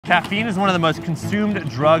Caffeine is one of the most consumed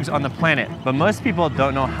drugs on the planet, but most people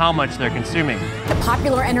don't know how much they're consuming. The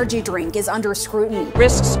popular energy drink is under scrutiny.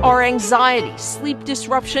 Risks are anxiety, sleep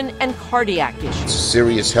disruption, and cardiac issues.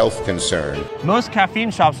 Serious health concern. Most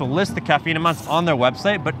caffeine shops will list the caffeine amounts on their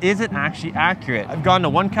website, but is it actually accurate? I've gone to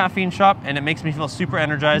one caffeine shop and it makes me feel super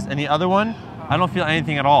energized, and the other one, I don't feel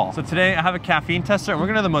anything at all. So today I have a caffeine tester, and we're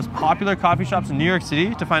gonna go to the most popular coffee shops in New York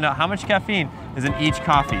City to find out how much caffeine is in each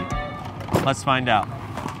coffee. Let's find out.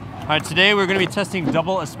 All right, today we're gonna be testing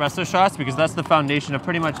double espresso shots because that's the foundation of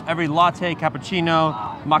pretty much every latte,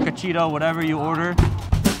 cappuccino, macchiato, whatever you order.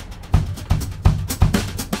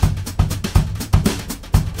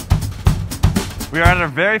 We are at our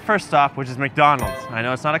very first stop, which is McDonald's. I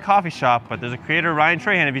know it's not a coffee shop, but there's a creator, Ryan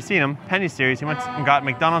Trahan, have you seen him? Penny series, he went and got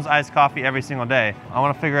McDonald's iced coffee every single day. I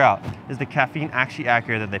wanna figure out, is the caffeine actually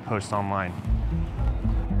accurate that they post online?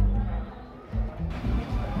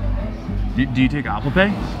 Do you take Apple Pay?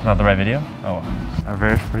 Not the right video? Oh. Our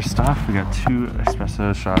very first stop, we got 2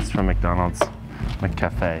 espresso shots from McDonald's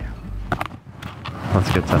McCafe.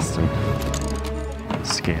 Let's get tested.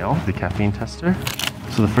 Scale, the caffeine tester.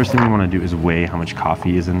 So the first thing we want to do is weigh how much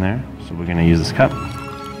coffee is in there. So we're going to use this cup.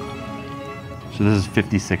 So this is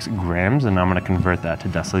 56 grams, and now I'm going to convert that to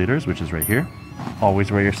deciliters, which is right here.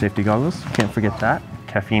 Always wear your safety goggles, can't forget that.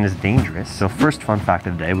 Caffeine is dangerous. So first fun fact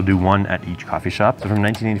of the day, we'll do one at each coffee shop. So from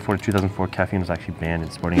 1984 to 2004, caffeine was actually banned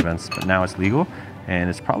in sporting events, but now it's legal. And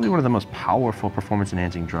it's probably one of the most powerful performance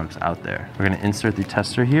enhancing drugs out there. We're gonna insert the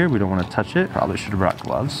tester here. We don't wanna touch it. Probably should have brought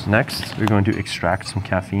gloves. Next, we're going to extract some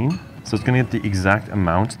caffeine. So it's gonna get the exact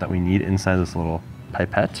amount that we need inside this little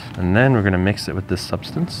pipette. And then we're gonna mix it with this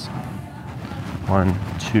substance. 1,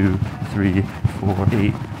 2, 3, 4,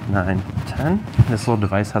 8, 9, 10. This little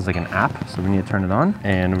device has like an app, so we need to turn it on.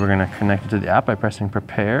 And we're gonna connect it to the app by pressing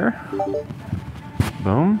prepare.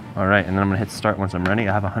 Boom. All right, and then I'm gonna hit start once I'm ready.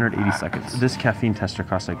 I have 180 seconds. This caffeine tester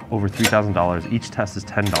costs like over $3,000. Each test is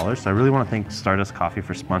 $10. So I really wanna thank Stardust Coffee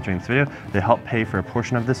for sponsoring this video. They help pay for a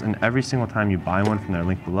portion of this, and every single time you buy one from their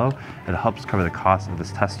link below, it helps cover the cost of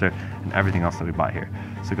this tester and everything else that we buy here.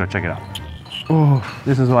 So go check it out. Oh,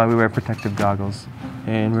 this is why we wear protective goggles.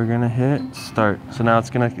 And we're gonna hit start. So now it's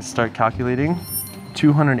gonna start calculating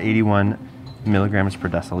 281 milligrams per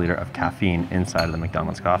deciliter of caffeine inside of the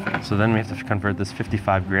McDonald's coffee. So then we have to convert this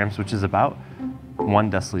 55 grams, which is about 1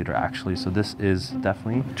 deciliter actually. So this is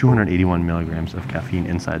definitely 281 milligrams of caffeine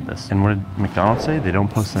inside this. And what did McDonald's say? They don't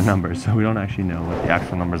post the numbers, so we don't actually know what the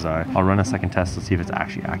actual numbers are. I'll run a second test to see if it's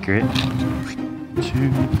actually accurate.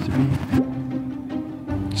 2,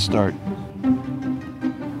 3, start.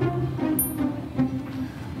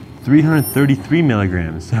 333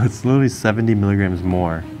 milligrams, so it's literally 70 milligrams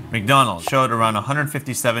more. McDonald's showed around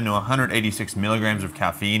 157 to 186 milligrams of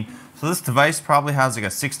caffeine. So this device probably has like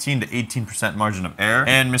a 16 to 18% margin of error.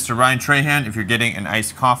 And Mr. Ryan Trahan, if you're getting an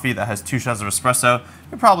iced coffee that has 2 shots of espresso,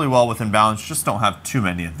 you're probably well within balance, just don't have too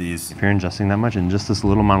many of these. If you're ingesting that much in just this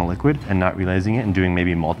little amount of liquid and not realizing it and doing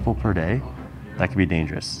maybe multiple per day, that could be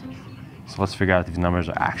dangerous. So let's figure out if these numbers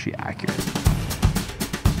are actually accurate.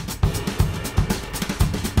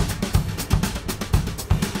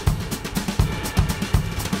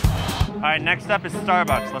 All right, next up is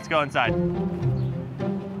Starbucks. Let's go inside.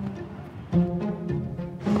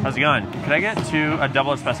 How's it going? Could I get a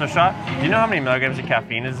double espresso shot? Do you know how many milligrams of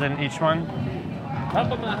caffeine is in each one?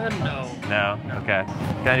 Top of my head, no. No? Okay.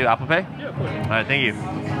 Can I do Apple Pay? Yeah, of course. All right, thank you.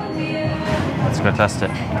 Let's go test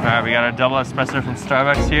it. All right, we got our double espresso from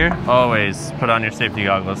Starbucks here. Always put on your safety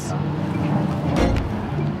goggles.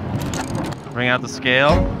 Bring out the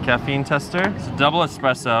scale, caffeine tester. It's a double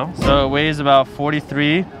espresso, so it weighs about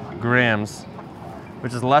 43 grams,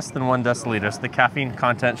 which is less than 1 deciliter, so the caffeine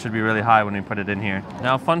content should be really high when we put it in here.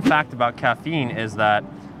 Now, a fun fact about caffeine is that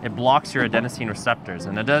it blocks your adenosine receptors,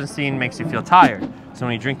 and adenosine makes you feel tired. So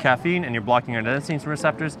when you drink caffeine and you're blocking your adenosine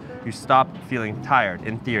receptors, you stop feeling tired,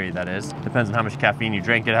 in theory that is. Depends on how much caffeine you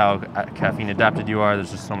drank it, how caffeine adapted you are,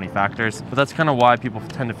 there's just so many factors. But that's kind of why people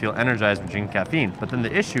tend to feel energized when drinking caffeine. But then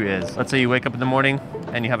the issue is, let's say you wake up in the morning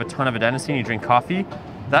and you have a ton of adenosine, you drink coffee,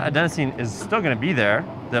 that adenosine is still gonna be there.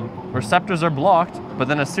 The receptors are blocked, but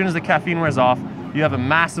then as soon as the caffeine wears off, you have a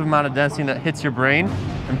massive amount of adenosine that hits your brain,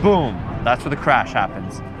 and boom, that's where the crash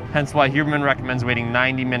happens. Hence why Huberman recommends waiting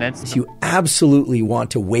 90 minutes. You absolutely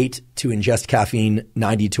want to wait to ingest caffeine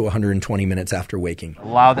 90 to 120 minutes after waking.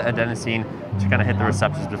 Allow the adenosine to kind of hit the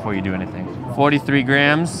receptors before you do anything. 43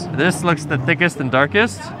 grams. This looks the thickest and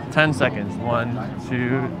darkest. 10 seconds. 1,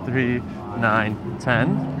 2, 3, 9,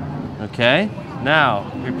 10. Okay.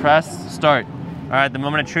 Now, we press start. All right, the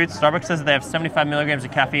moment of truth, Starbucks says that they have 75 milligrams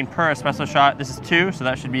of caffeine per espresso shot. This is 2, so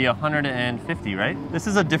that should be 150, right? This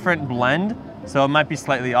is a different blend So it might be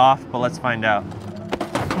slightly off, but let's find out.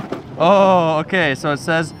 Oh, okay, so it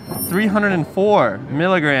says 304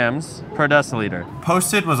 milligrams per deciliter.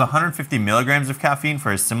 Posted was 150 milligrams of caffeine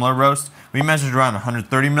for a similar roast. We measured around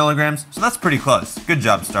 130 milligrams, so that's pretty close. Good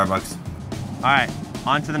job, Starbucks. All right,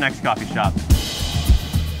 on to the next coffee shop.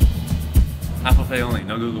 Apple Pay only,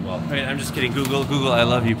 no Google Wallet. Wait, I'm just kidding. Google, I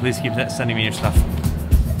love you. Please keep sending me your stuff.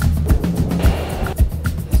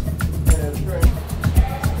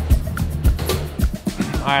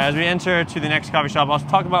 All right, as we enter to the next coffee shop, I'll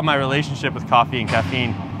talk about my relationship with coffee and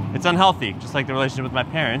caffeine. It's unhealthy, just like the relationship with my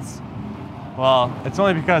parents. Well, it's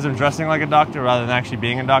only because I'm dressing like a doctor rather than actually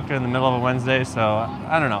being a doctor in the middle of a Wednesday, so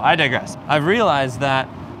I don't know, I digress. I've realized that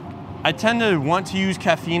I tend to want to use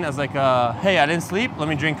caffeine as like a, hey, I didn't sleep, let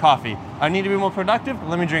me drink coffee. I need to be more productive,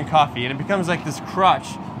 let me drink coffee. And it becomes like this crutch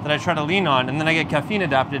that I try to lean on, and then I get caffeine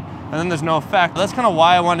adapted, and then there's no effect. That's kind of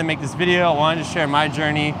why I wanted to make this video. I wanted to share my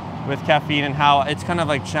journey with caffeine and how it's kind of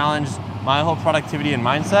like challenged my whole productivity and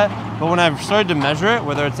mindset. But when I've started to measure it,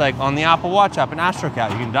 whether it's like on the Apple Watch app and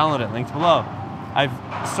Astrocat, you can download it, linked below. I've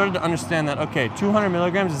started to understand that, okay, 200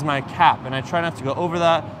 milligrams is my cap, and I try not to go over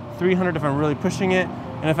that. 300 if I'm really pushing it.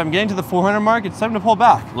 And if I'm getting to the 400 mark, it's time to pull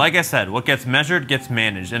back. Like I said, what gets measured gets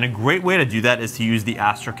managed, and a great way to do that is to use the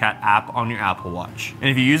Astrocat app on your Apple Watch. And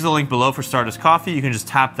if you use the link below for Stardust Coffee, you can just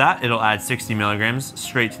tap that, it'll add 60 milligrams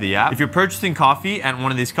straight to the app. If you're purchasing coffee at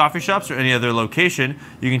one of these coffee shops or any other location,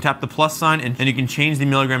 you can tap the plus sign and you can change the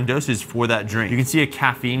milligram dosage for that drink. You can see a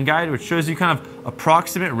caffeine guide, which shows you kind of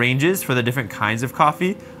approximate ranges for the different kinds of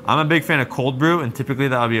coffee. I'm a big fan of cold brew, and typically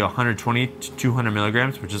that'll be 120 to 200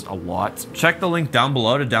 milligrams, which is a lot. Check the link down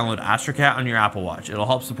below to download Astrocat on your Apple Watch. It'll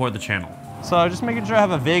help support the channel. So just making sure I have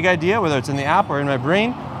a vague idea, whether it's in the app or in my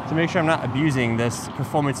brain, to make sure I'm not abusing this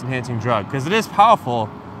performance-enhancing drug, because it is powerful,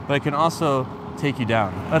 but it can also take you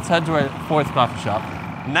down. Let's head to our fourth coffee shop.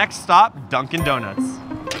 Next stop, Dunkin Donuts.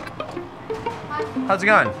 How's it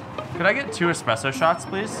going? Could I get 2 espresso shots,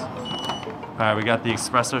 please? All right, we got the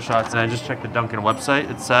espresso shots, and I just checked the Dunkin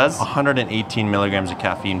website. It says 118 milligrams of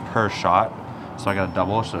caffeine per shot. So I got a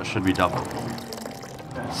double, so it should be double.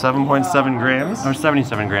 7.7 grams, or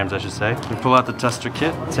 77 grams, I should say. We pull out the tester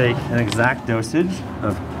kit, take an exact dosage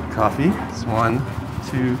of coffee. It's 1,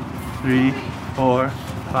 2, 3, 4,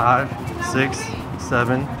 5, 6,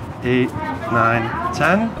 7, 8, 9,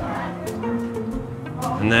 10.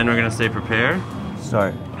 And then we're gonna say prepare.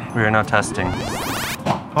 Start. We are now testing.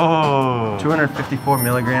 Oh, 254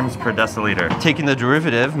 milligrams per deciliter. Taking the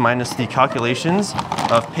derivative minus the calculations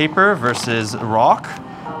of paper versus rock,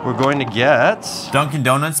 we're going to get... Dunkin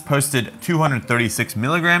Donuts posted 236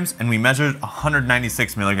 milligrams, and we measured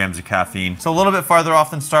 196 milligrams of caffeine. So a little bit farther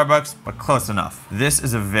off than Starbucks, but close enough. This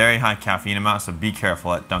is a very high caffeine amount, so be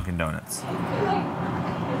careful at Dunkin Donuts.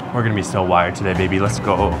 We're gonna be so wired today, baby. Let's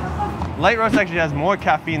go. Light roast actually has more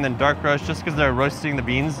caffeine than dark roast, just because they're roasting the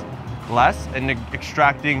beans less and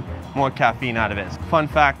extracting more caffeine out of it. Fun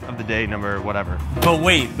fact of the day, number whatever. But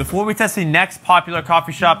wait, before we test the next popular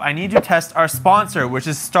coffee shop, I need to test our sponsor, which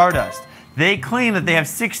is Stardust. They claim that they have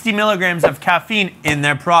 60 milligrams of caffeine in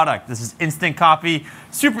their product. This is instant coffee,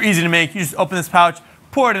 super easy to make. You just open this pouch,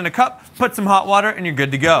 pour it in a cup, put some hot water, and you're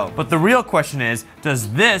good to go. But the real question is,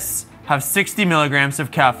 does this have 60 milligrams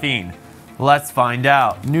of caffeine? Let's find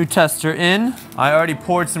out. New tester in. I already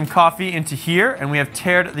poured some coffee into here, and we have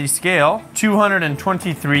tared the scale.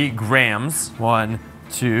 223 grams. 1,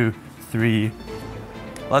 2, 3.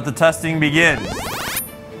 Let the testing begin.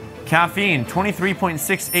 Caffeine,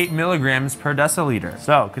 23.68 milligrams per deciliter.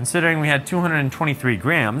 So, considering we had 223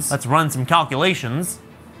 grams, let's run some calculations.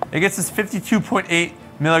 It gets us 52.8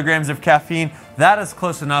 milligrams of caffeine. That is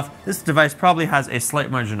close enough. This device probably has a slight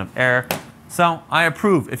margin of error. So I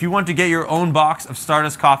approve. If you want to get your own box of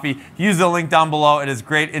Stardust coffee, use the link down below. It is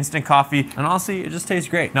great instant coffee, and honestly, it just tastes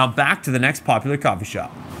great. Now back to the next popular coffee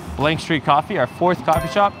shop. Blank Street Coffee, our fourth coffee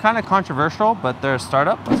shop. Kind of controversial, but they're a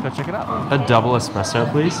startup. Let's go check it out. A double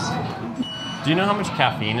espresso, please. Do you know how much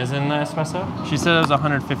caffeine is in the espresso? She said it was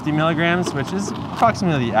 150 milligrams, which is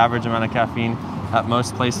approximately the average amount of caffeine at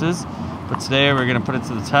most places. But today we're gonna put it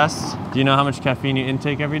to the test. Do you know how much caffeine you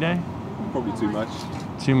intake every day? Probably too much.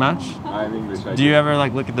 Too much? I'm English. Do you ever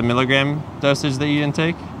like look at the milligram dosage that you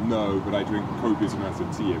intake? No, but I drink copious amounts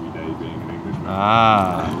of tea every day being an Englishman.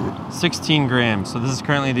 Ah, 16 grams. So this is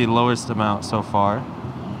currently the lowest amount so far.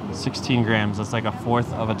 16 grams, that's like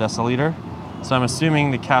 1/4 of a deciliter. So I'm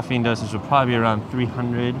assuming the caffeine dosage will probably be around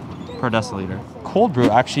 300 per deciliter. Cold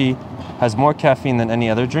brew actually has more caffeine than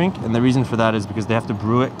any other drink, and the reason for that is because they have to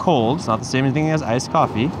brew it cold. It's not the same thing as iced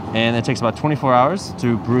coffee, and it takes about 24 hours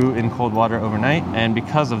to brew in cold water overnight, and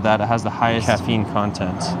because of that, it has the highest caffeine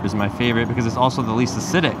content. It's my favorite because it's also the least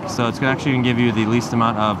acidic, so it's gonna actually give you the least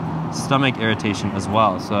amount of stomach irritation as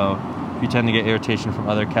well. So if you tend to get irritation from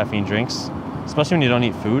other caffeine drinks, especially when you don't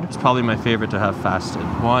eat food, it's probably my favorite to have fasted.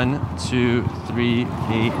 1, 2, 3, 8,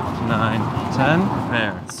 9, 10.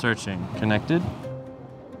 There, it's searching. Connected.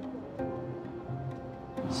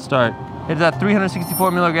 Start. It's at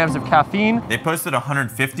 364 milligrams of caffeine. They posted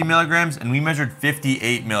 150 milligrams and we measured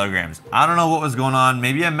 58 milligrams. I don't know what was going on.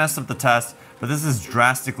 Maybe I messed up the test, but this is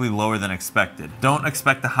drastically lower than expected. Don't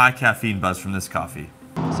expect the high caffeine buzz from this coffee.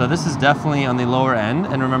 So this is definitely on the lower end.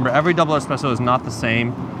 And remember, every double espresso is not the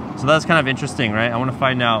same. So that's kind of interesting, right? I want to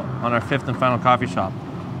find out on our 5th and final coffee shop,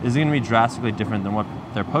 is it going to be drastically different than what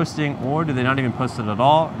they're posting, or do they not even post it at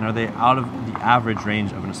all? And are they out of the average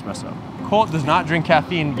range of an espresso? Colt does not drink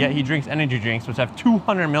caffeine, yet he drinks energy drinks, which have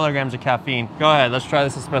 200 milligrams of caffeine. Go ahead, let's try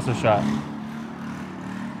this espresso shot.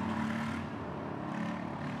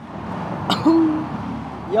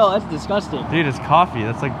 Yo, that's disgusting. Dude, it's coffee.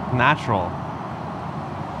 That's like natural.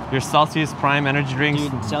 Your Celsius Prime energy drinks.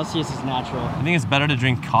 Dude, Celsius is natural. I think it's better to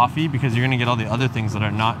drink coffee because you're gonna get all the other things that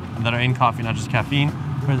are in coffee, not just caffeine.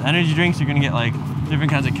 Whereas energy drinks, you're gonna get like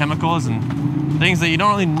different kinds of chemicals and things that you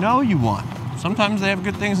don't really know you want. Sometimes they have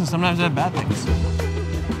good things and sometimes they have bad things.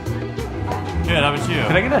 Good, how about you?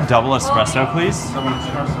 Can I get a double espresso, please? Double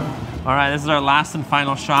espresso. All right, this is our last and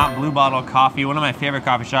final shot, Blue Bottle Coffee. One of my favorite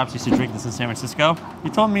coffee shops. Used to drink this in San Francisco.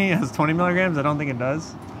 You told me it has 20 milligrams. I don't think it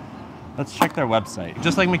does. Let's check their website.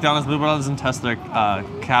 Just like McDonald's, Blue Bottle doesn't test their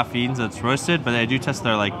caffeines that's roasted, but they do test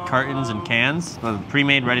their like cartons and cans, the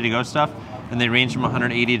pre-made, ready-to-go stuff, and they range from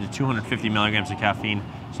 180 to 250 milligrams of caffeine.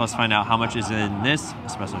 So let's find out how much is in this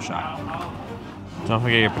espresso shot. Don't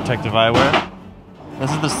forget your protective eyewear.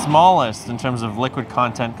 This is the smallest in terms of liquid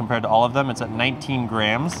content compared to all of them. It's at 19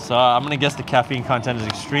 grams. So I'm gonna guess the caffeine content is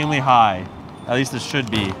extremely high. At least it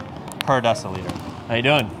should be per deciliter. How you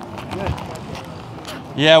doing? Good.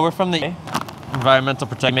 Yeah, we're from the environmental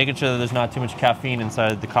protection, making sure that there's not too much caffeine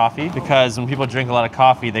inside the coffee, because when people drink a lot of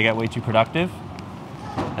coffee, they get way too productive.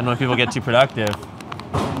 And when people get too productive,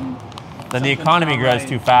 then the economy grows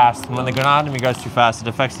too fast. And when the economy grows too fast, it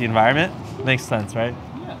affects the environment. Makes sense, right?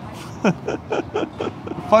 Yeah.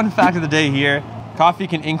 Fun fact of the day here, coffee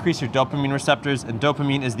can increase your dopamine receptors, and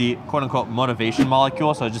dopamine is the quote-unquote motivation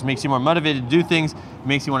molecule, so it just makes you more motivated to do things, it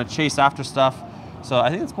makes you want to chase after stuff. So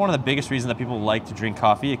I think it's one of the biggest reasons that people like to drink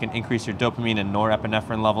coffee. It can increase your dopamine and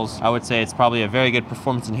norepinephrine levels. I would say it's probably a very good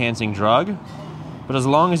performance-enhancing drug, but as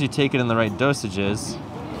long as you take it in the right dosages,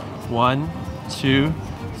 1, 2,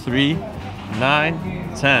 3,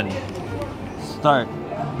 9, 10. Start.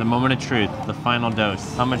 The moment of truth, the final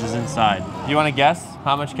dose. How much is inside? Do you want to guess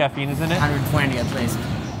how much caffeine is in it? 120 at least.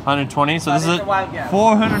 120, so this is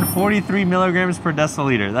 443 milligrams per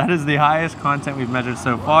deciliter. That is the highest content we've measured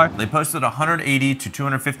so far. They posted 180 to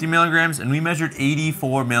 250 milligrams and we measured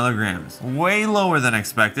 84 milligrams. Way lower than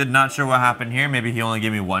expected. Not sure what happened here. Maybe he only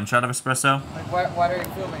gave me one shot of espresso. Like, what are you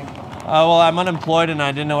filming? Well, I'm unemployed and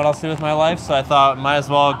I didn't know what else to do with my life, so I thought might as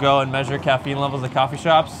well go and measure caffeine levels at coffee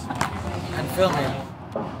shops. I'm filming.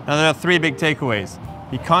 Now there are 3 big takeaways.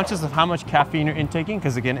 Be conscious of how much caffeine you're intaking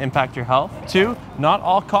because it can impact your health. 2, not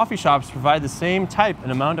all coffee shops provide the same type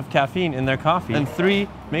and amount of caffeine in their coffee. And 3,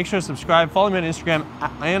 make sure to subscribe, follow me on Instagram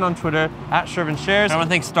and on Twitter at Shervin Shares. I want to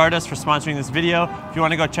thank Stardust for sponsoring this video. If you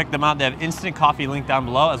want to go check them out, they have instant coffee linked down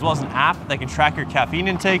below, as well as an app that can track your caffeine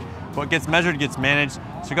intake. What gets measured gets managed.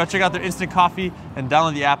 So go check out their instant coffee and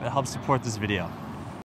download the app. It helps support this video.